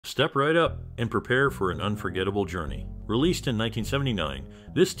Step right up and prepare for an unforgettable journey. Released in 1979,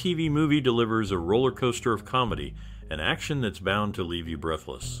 this TV movie delivers a roller coaster of comedy and action that's bound to leave you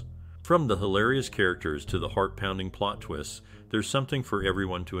breathless. From the hilarious characters to the heart-pounding plot twists, there's something for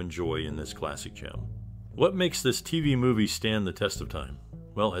everyone to enjoy in this classic gem. What makes this TV movie stand the test of time?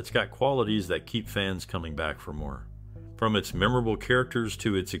 Well, it's got qualities that keep fans coming back for more. From its memorable characters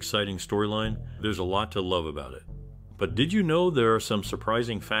to its exciting storyline, there's a lot to love about it. But did you know there are some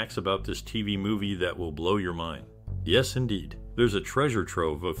surprising facts about this TV movie that will blow your mind? Yes, indeed. There's a treasure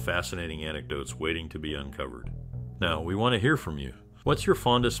trove of fascinating anecdotes waiting to be uncovered. Now, we want to hear from you. What's your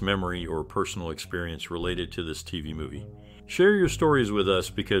fondest memory or personal experience related to this TV movie? Share your stories with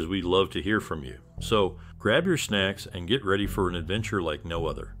us because we'd love to hear from you. So, grab your snacks and get ready for an adventure like no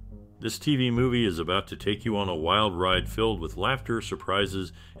other. This TV movie is about to take you on a wild ride filled with laughter,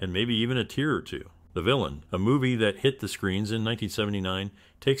 surprises, and maybe even a tear or two. The Villain, a movie that hit the screens in 1979,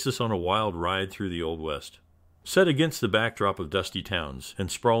 takes us on a wild ride through the Old West. Set against the backdrop of dusty towns and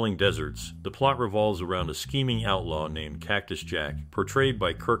sprawling deserts, the plot revolves around a scheming outlaw named Cactus Jack, portrayed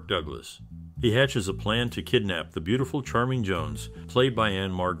by Kirk Douglas. He hatches a plan to kidnap the beautiful Charming Jones, played by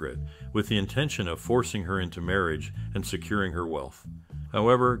Ann-Margret, with the intention of forcing her into marriage and securing her wealth.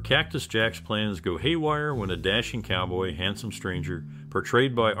 However, Cactus Jack's plans go haywire when a dashing cowboy, Handsome Stranger,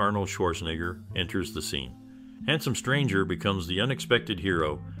 portrayed by Arnold Schwarzenegger, enters the scene. Handsome Stranger becomes the unexpected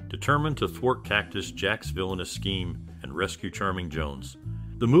hero, determined to thwart Cactus Jack's villainous scheme and rescue Charming Jones.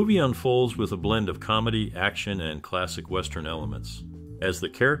 The movie unfolds with a blend of comedy, action, and classic Western elements. As the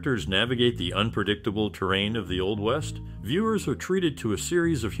characters navigate the unpredictable terrain of the Old West, viewers are treated to a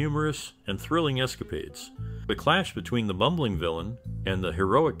series of humorous and thrilling escapades. The clash between the bumbling villain and the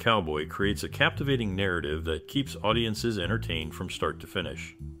heroic cowboy creates a captivating narrative that keeps audiences entertained from start to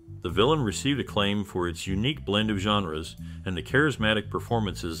finish. The Villain received acclaim for its unique blend of genres and the charismatic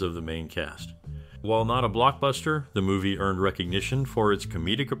performances of the main cast. While not a blockbuster, the movie earned recognition for its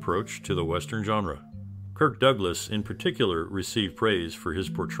comedic approach to the Western genre. Kirk Douglas, in particular, received praise for his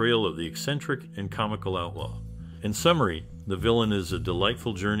portrayal of the eccentric and comical outlaw. In summary, The Villain is a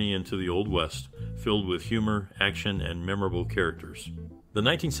delightful journey into the Old West, filled with humor, action, and memorable characters. The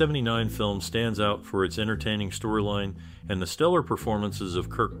 1979 film stands out for its entertaining storyline and the stellar performances of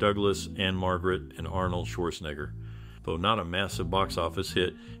Kirk Douglas, Ann-Margret, and Arnold Schwarzenegger. Though not a massive box office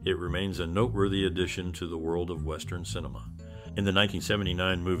hit, it remains a noteworthy addition to the world of Western cinema. In the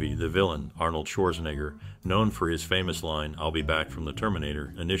 1979 movie, the villain, Arnold Schwarzenegger, known for his famous line, "I'll be back from the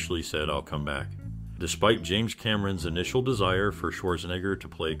Terminator," initially said, "I'll come back." Despite James Cameron's initial desire for Schwarzenegger to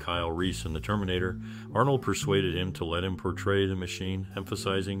play Kyle Reese in The Terminator, Arnold persuaded him to let him portray the machine,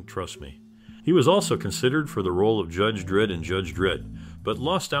 emphasizing, "Trust me." He was also considered for the role of Judge Dredd in Judge Dredd, but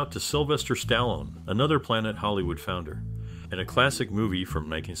lost out to Sylvester Stallone, another Planet Hollywood founder. In a classic movie from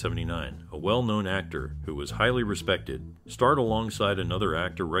 1979, a well-known actor who was highly respected starred alongside another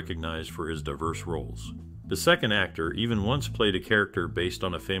actor recognized for his diverse roles. The second actor even once played a character based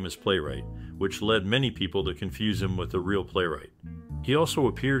on a famous playwright, which led many people to confuse him with the real playwright. He also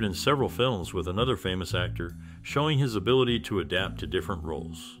appeared in several films with another famous actor, showing his ability to adapt to different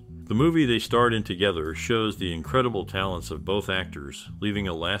roles. The movie they starred in together shows the incredible talents of both actors, leaving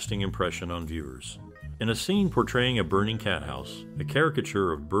a lasting impression on viewers. In a scene portraying a burning cat house, a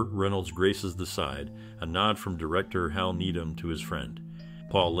caricature of Burt Reynolds graces the side, a nod from director Hal Needham to his friend.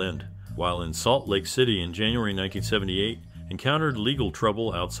 Paul Lynde, while in Salt Lake City in January 1978, encountered legal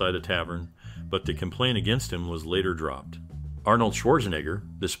trouble outside a tavern, but the complaint against him was later dropped. Arnold Schwarzenegger,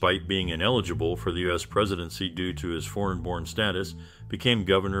 despite being ineligible for the U.S. presidency due to his foreign-born status, became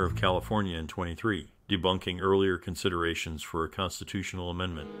governor of California in 1923, debunking earlier considerations for a constitutional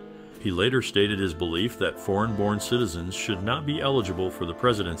amendment. He later stated his belief that foreign-born citizens should not be eligible for the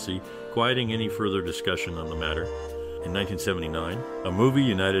presidency, quieting any further discussion on the matter. In 1979, a movie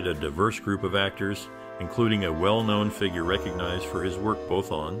united a diverse group of actors, including a well-known figure recognized for his work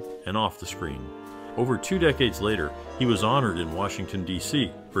both on and off the screen. Over 2 decades later, he was honored in Washington,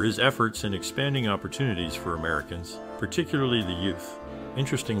 D.C. for his efforts in expanding opportunities for Americans, particularly the youth.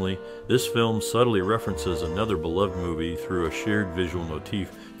 Interestingly, this film subtly references another beloved movie through a shared visual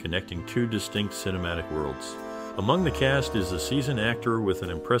motif connecting 2 distinct cinematic worlds. Among the cast is a seasoned actor with an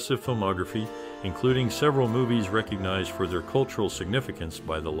impressive filmography, including several movies recognized for their cultural significance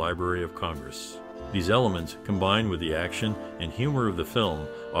by the Library of Congress. These elements, combined with the action and humor of the film,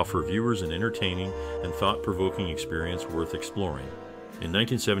 offer viewers an entertaining and thought-provoking experience worth exploring. In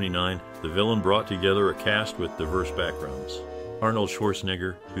 1979, The Villain brought together a cast with diverse backgrounds. Arnold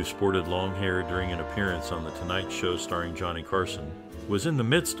Schwarzenegger, who sported long hair during an appearance on The Tonight Show starring Johnny Carson, was in the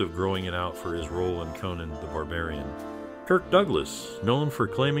midst of growing it out for his role in Conan the Barbarian. Kirk Douglas, known for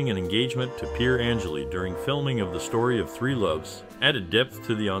claiming an engagement to Pier Angeli during filming of The Story of Three Loves, added depth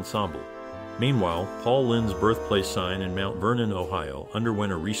to the ensemble. Meanwhile, Paul Lynde's birthplace sign in Mount Vernon, Ohio,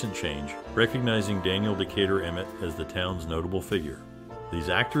 underwent a recent change, recognizing Daniel Decatur Emmett as the town's notable figure. These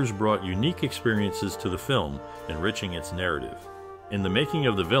actors brought unique experiences to the film, enriching its narrative. In the making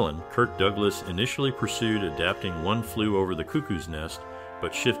of the villain, Kirk Douglas initially pursued adapting One Flew Over the Cuckoo's Nest,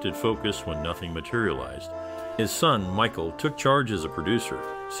 but shifted focus when nothing materialized. His son, Michael, took charge as a producer,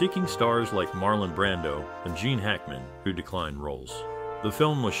 seeking stars like Marlon Brando and Gene Hackman, who declined roles. The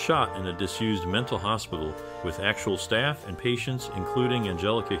film was shot in a disused mental hospital with actual staff and patients, including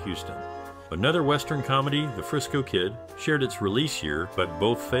Angelica Houston. Another Western comedy, The Frisco Kid, shared its release year, but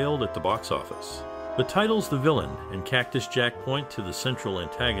both failed at the box office. The titles The Villain and Cactus Jack point to the central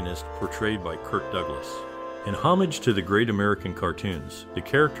antagonist portrayed by Kirk Douglas. In homage to the great American cartoons, the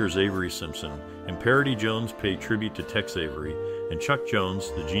characters Avery Simpson and Parody Jones pay tribute to Tex Avery and Chuck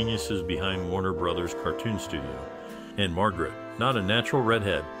Jones, the geniuses behind Warner Brothers Cartoon Studio. Ann-Margret, not a natural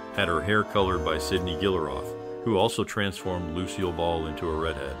redhead, had her hair colored by Sidney Gilleroff, who also transformed Lucille Ball into a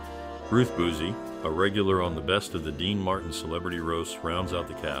redhead. Ruth Buzzi, a regular on the Best of the Dean Martin Celebrity Roast, rounds out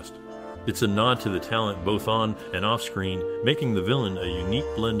the cast. It's a nod to the talent both on and off screen, making the villain a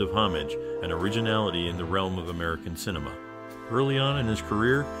unique blend of homage and originality in the realm of American cinema. Early on in his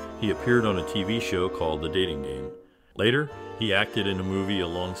career, he appeared on a TV show called The Dating Game. Later, he acted in a movie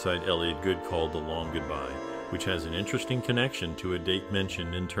alongside Elliot Good called The Long Goodbye, which has an interesting connection to a date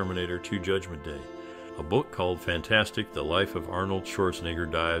mentioned in Terminator 2 Judgment Day. A book called Fantastic: The Life of Arnold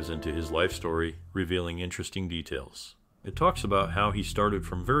Schwarzenegger dives into his life story, revealing interesting details. It talks about how he started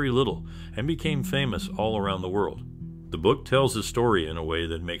from very little and became famous all around the world. The book tells his story in a way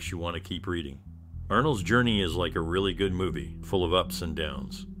that makes you want to keep reading. Arnold's journey is like a really good movie, full of ups and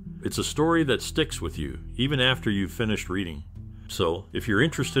downs. It's a story that sticks with you, even after you've finished reading. So, if you're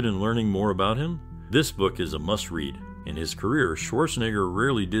interested in learning more about him, this book is a must-read. In his career, Schwarzenegger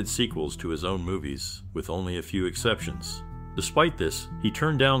rarely did sequels to his own movies, with only a few exceptions. Despite this, he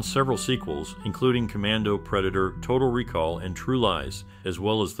turned down several sequels, including Commando, Predator, Total Recall, and True Lies, as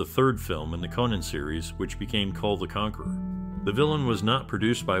well as the third film in the Conan series, which became Kull the Conqueror. The Villain was not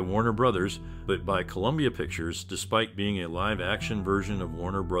produced by Warner Brothers, but by Columbia Pictures, despite being a live-action version of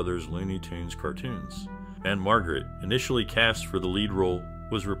Warner Brothers' Looney Tunes cartoons. Ann-Margret, initially cast for the lead role,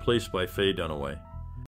 was replaced by Faye Dunaway.